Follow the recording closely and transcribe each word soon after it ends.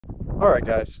All right,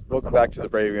 guys, welcome back to the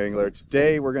Brave Angler.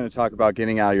 Today we're going to talk about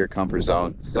getting out of your comfort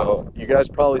zone. So you guys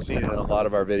probably seen in a lot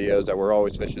of our videos that we're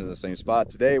always fishing in the same spot.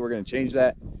 Today we're going to change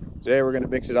that. Today we're going to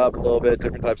mix it up a little bit,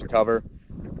 different types of cover.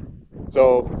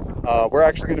 So we're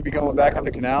actually going to be going back on the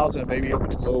canals and maybe over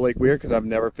to Little Lake Weir because I've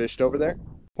never fished over there.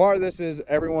 Part of this is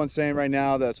everyone's saying right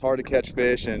now that it's hard to catch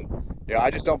fish, and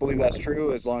I just don't believe that's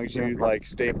true as long as you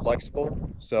stay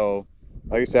flexible. So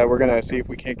like I said, we're going to see if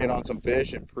we can't get on some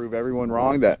fish and prove everyone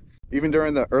wrong that even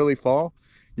during the early fall,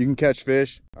 you can catch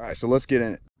fish. All right, so let's get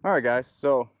in it. All right, guys,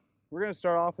 so we're gonna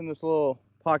start off in this little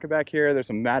pocket back here. There's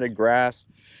some matted grass.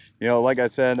 Like I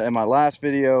said in my last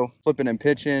video, flipping and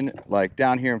pitching, like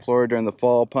down here in Florida during the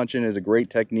fall, punching is a great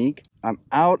technique. I'm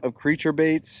out of creature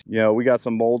baits. We got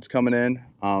some molds coming in,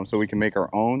 so we can make our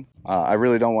own. I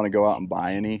really don't want to go out and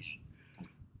buy any,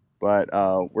 but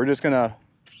we're just gonna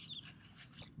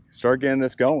start getting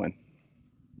this going.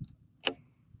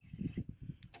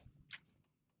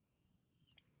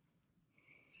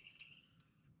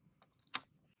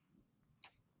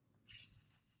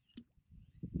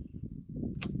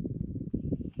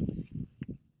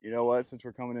 You know what, since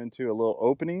we're coming into a little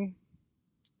opening,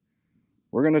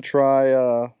 we're gonna try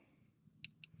we're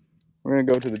gonna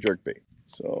go to the jerkbait.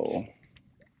 So,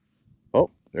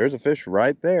 oh, there's a fish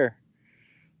right there.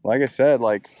 Like I said,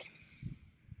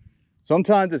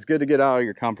 sometimes it's good to get out of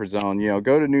your comfort zone.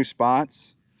 Go to new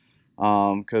spots,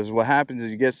 because what happens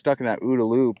is you get stuck in that OODA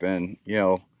loop, and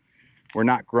we're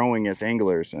not growing as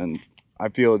anglers. And I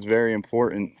feel it's very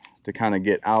important to kind of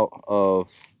get out of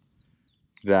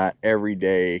that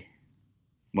everyday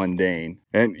mundane.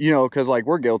 And because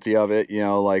we're guilty of it.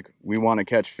 We want to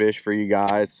catch fish for you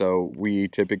guys, so we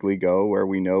typically go where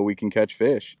we know we can catch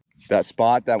fish. That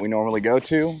spot that we normally go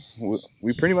to,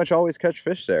 we pretty much always catch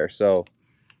fish there. So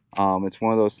it's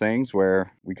one of those things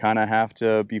where we kind of have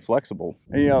to be flexible.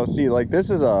 And see,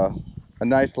 this is a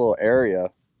nice little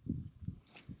area,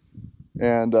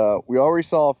 and we already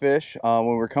saw a fish when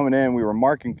we were coming in. We were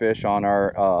marking fish on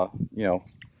our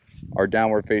our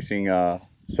downward facing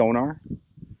sonar.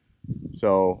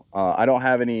 So I don't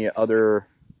have any other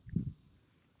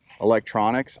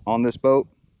electronics on this boat.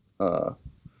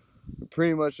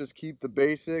 Pretty much just keep the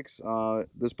basics.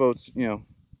 This boat's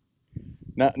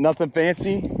nothing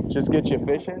fancy, just get you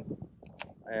fishing.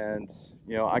 And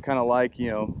I kind of like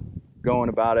going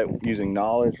about it using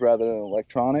knowledge rather than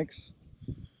electronics.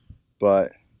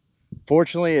 But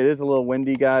fortunately it is a little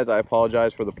windy, guys. I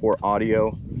apologize for the poor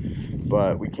audio,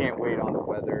 but we can't wait on the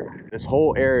weather. This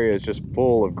whole area is just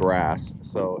full of grass,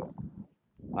 so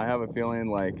I have a feeling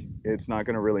like it's not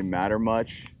going to really matter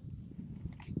much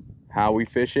how we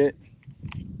fish it.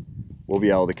 We'll be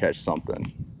able to catch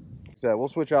something. So we'll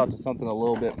switch out to something a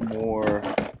little bit more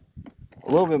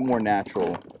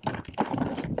natural.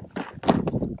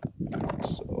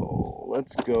 So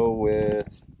let's go with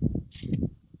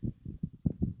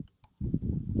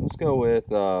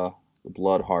the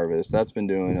Blood Harvest. That's been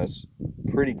doing us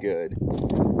pretty good.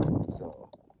 So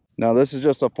now this is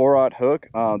just a 4/0 hook.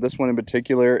 This one in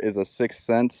particular is a 6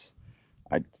 cents.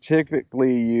 I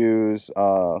typically use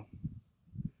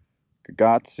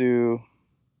Kagatsu.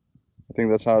 I think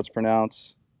that's how it's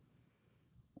pronounced.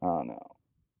 I don't know.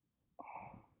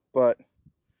 But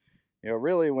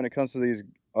really, when it comes to these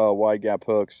wide gap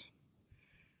hooks,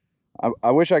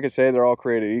 I wish I could say they're all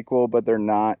created equal, but they're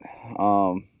not.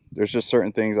 There's just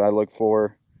certain things I look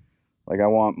for. Like I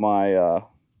want my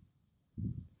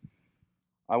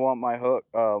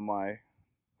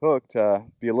hook to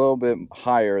be a little bit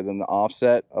higher than the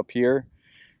offset up here,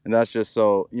 and that's just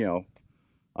so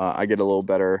I get a little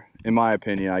better, in my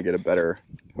opinion, I get a better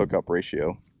hookup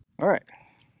ratio. All right,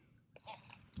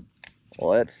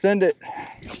 let's send it.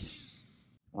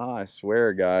 I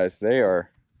swear, guys, they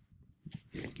are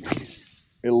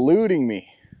eluding me.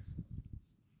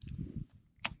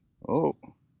 Oh,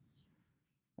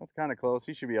 that's kind of close.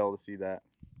 He should be able to see that.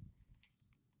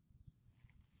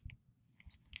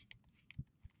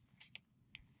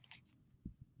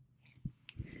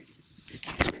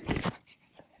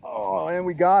 Oh, and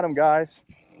we got him, guys.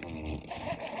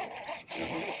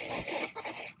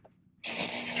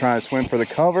 Trying to swim for the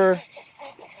cover.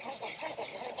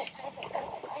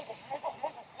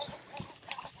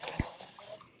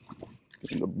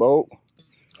 In the boat.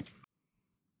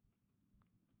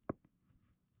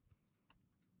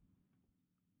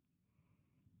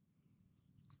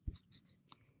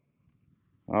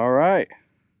 All right,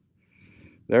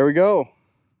 there we go.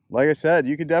 Like I said,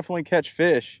 you can definitely catch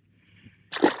fish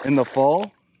in the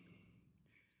fall.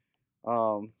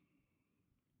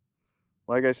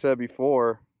 Like I said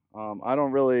before, I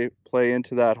don't really play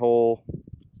into that whole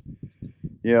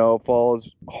fall is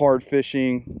hard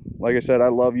fishing, Like I said, I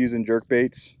love using jerk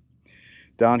baits.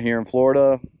 Down here in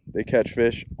Florida, they catch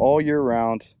fish all year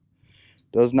round.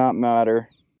 Does not matter.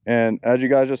 And as you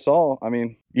guys just saw, I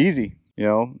mean, easy. You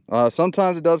know,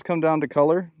 sometimes it does come down to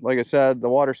color. Like I said, the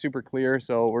water's super clear,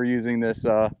 so we're using this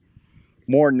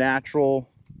more natural.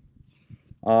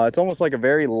 It's almost like a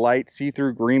very light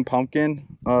see-through green pumpkin.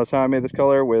 That's how I made this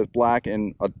color, with black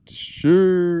and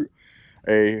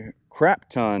a crap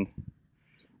ton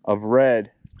of red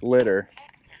glitter.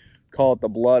 Call it the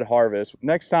Blood Harvest.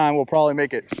 Next time we'll probably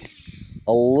make it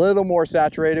a little more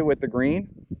saturated with the green.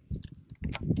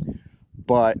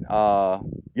 But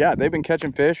yeah, they've been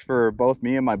catching fish for both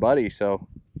me and my buddy, so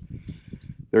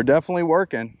they're definitely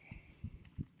working.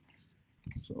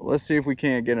 So let's see if we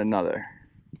can't get another.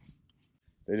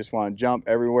 They just want to jump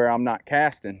everywhere I'm not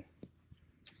casting.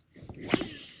 It's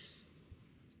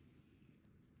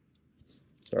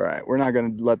all right, we're not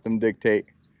going to let them dictate,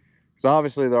 because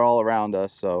obviously they're all around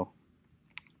us. So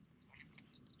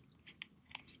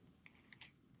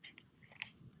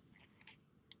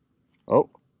oh,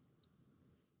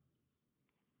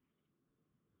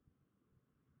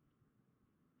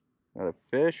 got a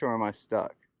fish, or am I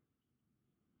stuck?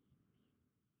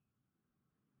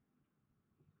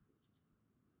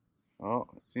 Oh,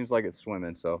 it seems like it's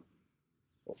swimming. So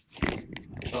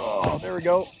oh, there we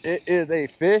go. It is a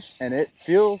fish, and it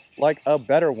feels like a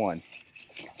better one.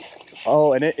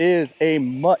 Oh, and it is a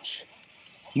much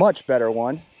better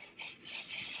one.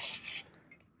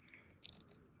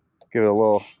 Give it a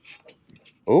little.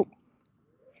 Oh,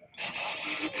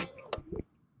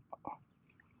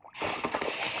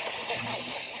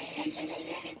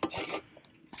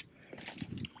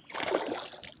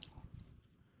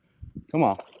 come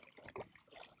on.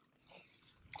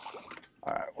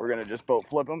 All right, we're gonna just boat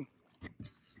flip them.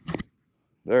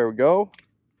 There we go.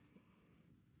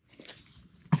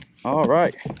 All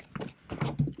right,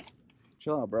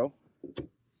 chill out, bro.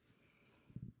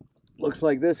 Looks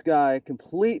like this guy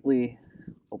completely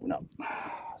open up,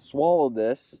 swallowed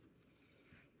this.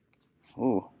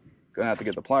 Ooh, gonna have to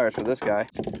get the pliers for this guy.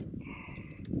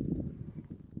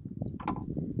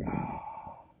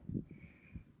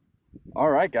 All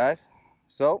right, guys,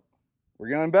 so we're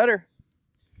getting better.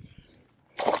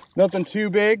 Nothing too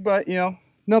big, but you know,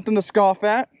 nothing to scoff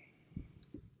at.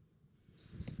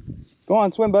 Go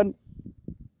on, swim, bud.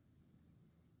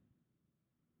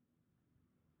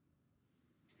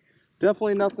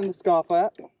 Definitely nothing to scoff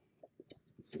at.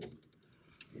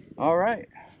 All right,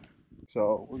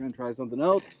 so we're gonna try something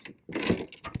else.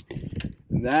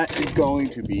 And that is going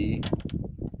to be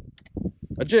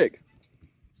a jig.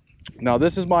 Now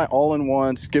this is my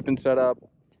all-in-one skipping setup.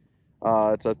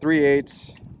 It's a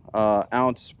 3/8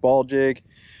 ounce ball jig,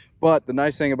 but the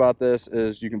nice thing about this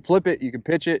is you can flip it, you can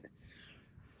pitch it,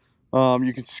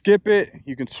 you can skip it,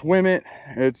 you can swim it.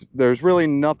 There's really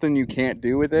nothing you can't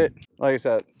do with it. Like I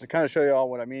said, to kind of show you all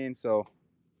what I mean, so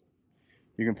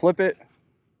you can flip it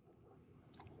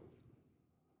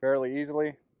fairly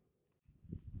easily,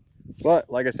 but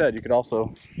like I said, you could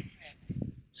also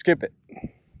skip it.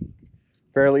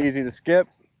 Fairly easy to skip.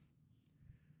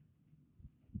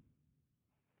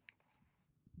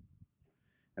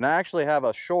 And I actually have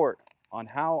a short on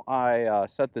how I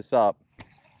set this up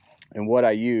and what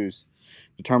I use,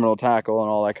 the terminal tackle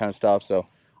and all that kind of stuff. So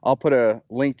I'll put a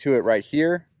link to it right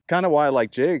here. Kind of why I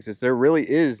like jigs is there really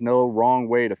is no wrong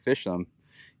way to fish them.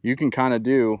 You can kind of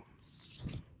do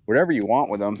whatever you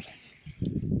want with them.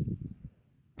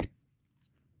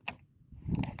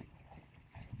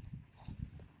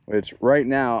 Which right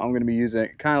now I'm going to be using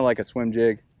it kind of like a swim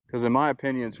jig, because in my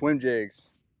opinion, swim jigs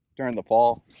during the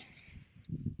fall,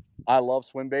 I love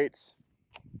swim baits,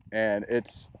 and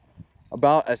it's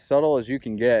about as subtle as you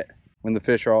can get when the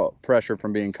fish are all pressured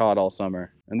from being caught all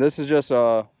summer. And this is just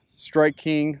a Strike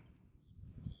King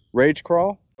Rage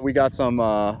Crawl. We got some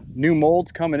new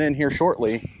molds coming in here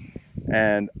shortly,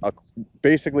 and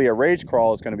basically a Rage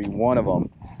Crawl is going to be one of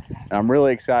them. And I'm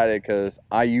really excited because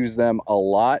I use them a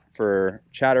lot for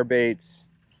chatterbaits,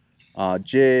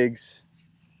 jigs,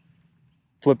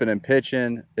 flipping and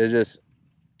pitching. It just,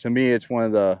 to me, it's one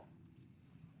of the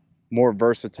more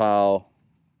versatile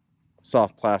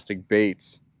soft plastic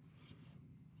baits.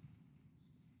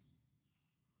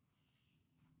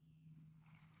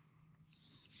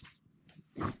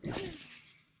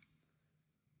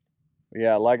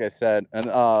 Yeah, like I said, and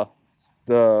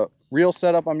the reel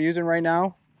setup I'm using right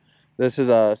now, this is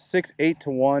a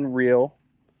 6/8-to-1 reel,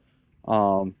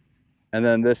 and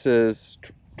then this is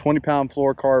 20-pound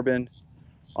fluorocarbon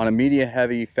on a medium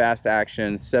heavy fast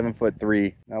action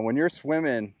 7'3". Now when you're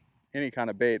swimming any kind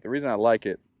of bait, the reason I like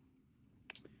it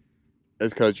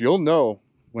is because you'll know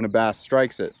when a bass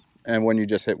strikes it. and when you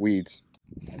just hit weeds.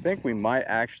 I think we might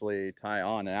actually tie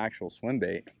on an actual swim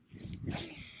bait,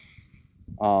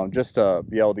 just to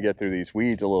be able to get through these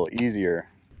weeds a little easier.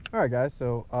 All right, guys,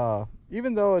 so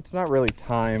even though it's not really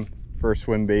time for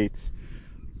swim baits,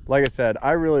 like I said,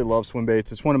 I really love swim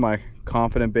baits. It's one of my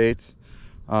confident baits,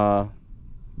 and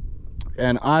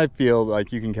I feel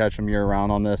like you can catch them year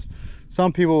round on this.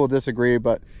 Some people will disagree,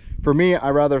 but for me,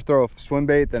 I'd rather throw a swim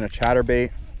bait than a chatter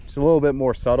bait. It's a little bit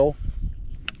more subtle,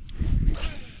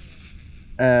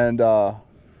 and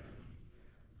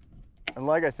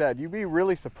like I said, you'd be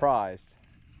really surprised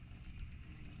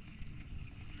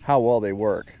how well they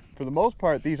work. For the most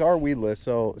part, these are weedless,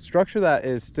 so structure that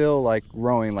is still like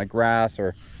growing, like grass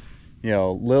or, you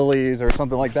know, lilies or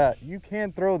something like that, you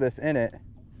can throw this in it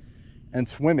and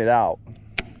swim it out.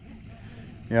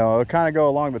 You know, it'll kind of go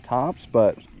along the tops,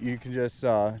 but you can just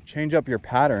change up your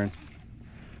pattern.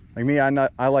 Like me,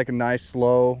 I like a nice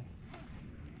slow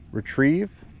retrieve,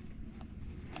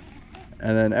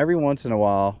 and then every once in a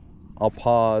while I'll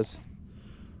pause,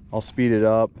 I'll speed it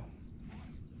up.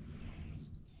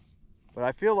 But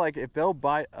I feel like if they'll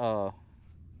bite a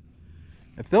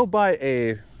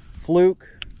fluke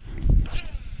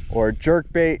or a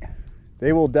jerk bait,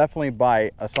 they will definitely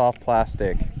bite a soft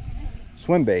plastic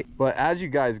swim bait. But as you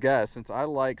guys guessed, since I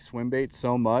like swim baits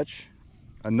so much,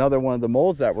 another one of the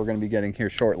molds that we're going to be getting here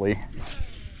shortly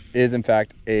is in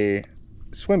fact a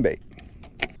swim bait.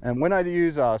 And when I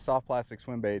use soft plastic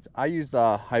swim baits, I use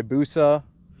the Hayabusa.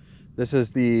 This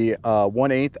is the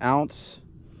 1/8 ounce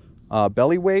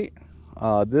belly weight.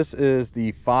 This is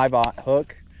the 5/0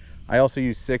 hook. I also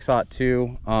use 6/0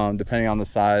 too, depending on the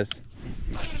size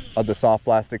of the soft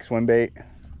plastic swim bait.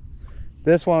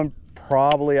 This one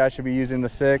probably I should be using the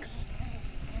 6,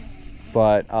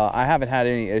 but I haven't had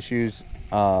any issues.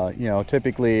 You know,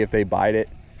 typically if they bite it,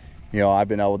 you know, I've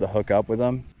been able to hook up with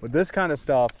them. With this kind of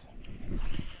stuff,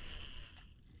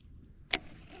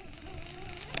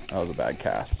 that was a bad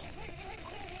cast.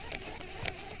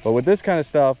 But with this kind of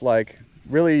stuff, like,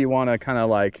 really you want to kind of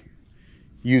like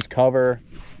use cover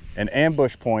and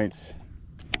ambush points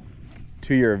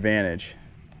to your advantage.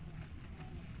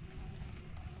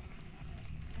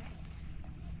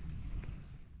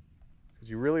 Because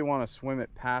you really want to swim it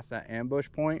past that ambush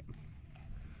point.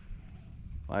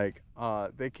 Like,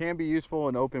 they can be useful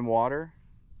in open water,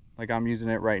 like I'm using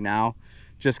it right now,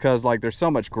 just because like there's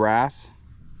so much grass.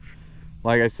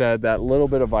 Like I said, that little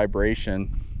bit of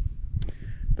vibration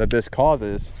that this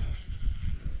causes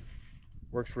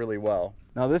works really well.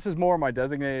 Now this is more my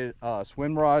designated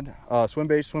swim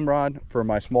bait swim rod for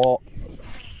my small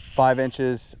 5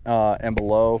 inches and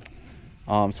below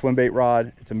swim bait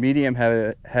rod. It's a medium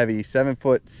heavy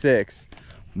 7'6"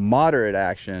 moderate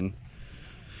action.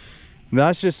 And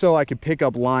that's just so I can pick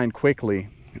up line quickly.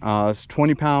 It's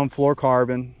 20-pound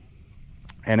fluorocarbon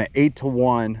and an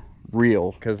 8-to-1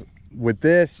 reel, because with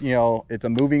this, you know, it's a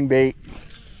moving bait,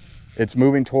 it's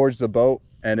moving towards the boat,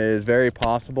 and it is very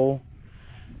possible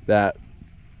that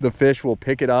the fish will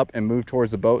pick it up and move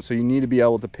towards the boat. So you need to be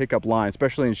able to pick up line,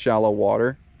 especially in shallow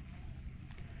water,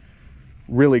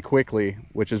 really quickly,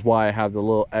 which is why I have the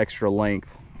little extra length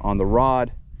on the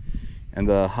rod and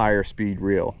the higher speed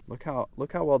reel. Look how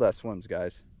well that swims,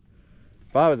 guys.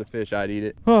 If I was a fish, I'd eat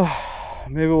it.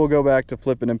 Maybe we'll go back to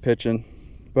flipping and pitching,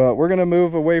 but we're gonna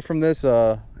move away from this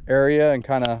area and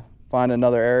kind of find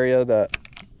another area that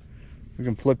we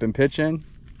can flip and pitch in.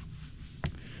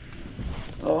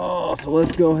 Oh, so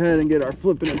let's go ahead and get our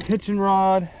flipping and pitching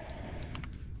rod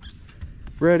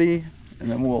ready,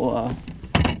 and then we'll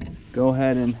go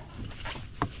ahead and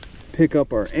pick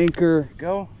up our anchor.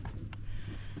 Go.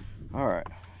 All right,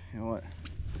 you know what?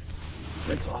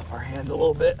 Rinse off our hands a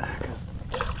little bit, because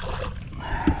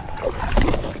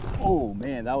oh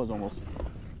man, that was almost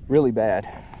really bad.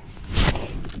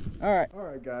 All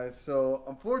right guys, so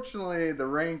unfortunately the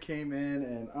rain came in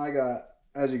and I got,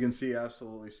 as you can see,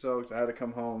 absolutely soaked. I had to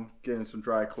come home, get in some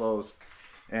dry clothes,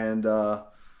 and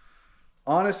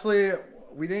honestly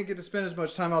we didn't get to spend as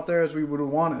much time out there as we would have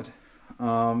wanted,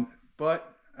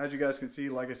 but as you guys can see,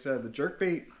 like I said, the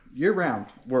jerkbait year-round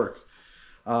works.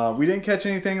 We didn't catch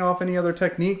anything off any other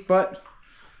technique, but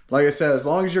like I said, as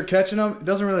long as you're catching them, it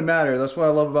doesn't really matter. That's what I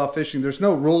love about fishing. There's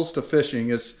no rules to fishing.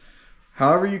 It's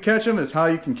however you catch them is how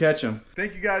you can catch them.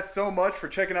 Thank you guys so much for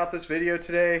checking out this video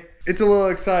today. It's a little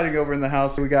exciting over in the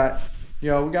house. We got, you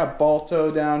know, we got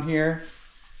Balto down here,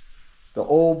 the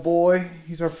old boy.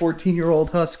 He's our 14-year-old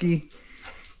husky.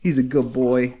 He's a good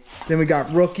boy. Then we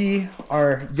got Rookie,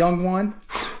 our young one.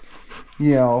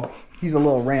 You know, he's a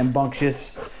little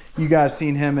rambunctious. You guys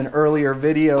seen him in earlier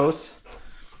videos.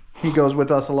 He goes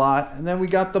with us a lot. And then we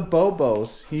got the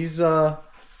Bobos. He's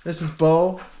this is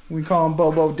Bo, We call him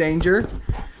Bobo Danger.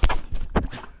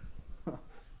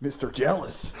 Mr.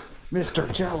 Jealous.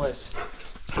 Mr. Jealous.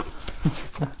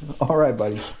 All right,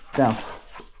 buddy. Down.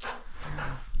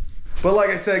 But like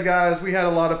I said, guys, we had a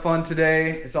lot of fun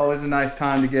today. It's always a nice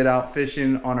time to get out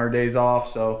fishing on our days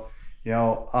off. So, you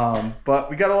know, but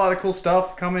we got a lot of cool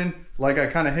stuff coming, like I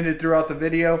kind of hinted throughout the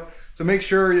video. So make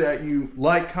sure that you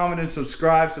like, comment, and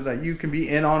subscribe so that you can be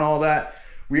in on all that.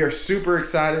 We are super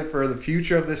excited for the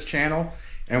future of this channel,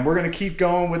 and we're going to keep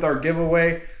going with our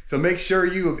giveaway. So make sure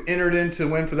you have entered in to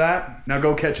win for that. Now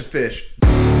go catch a fish.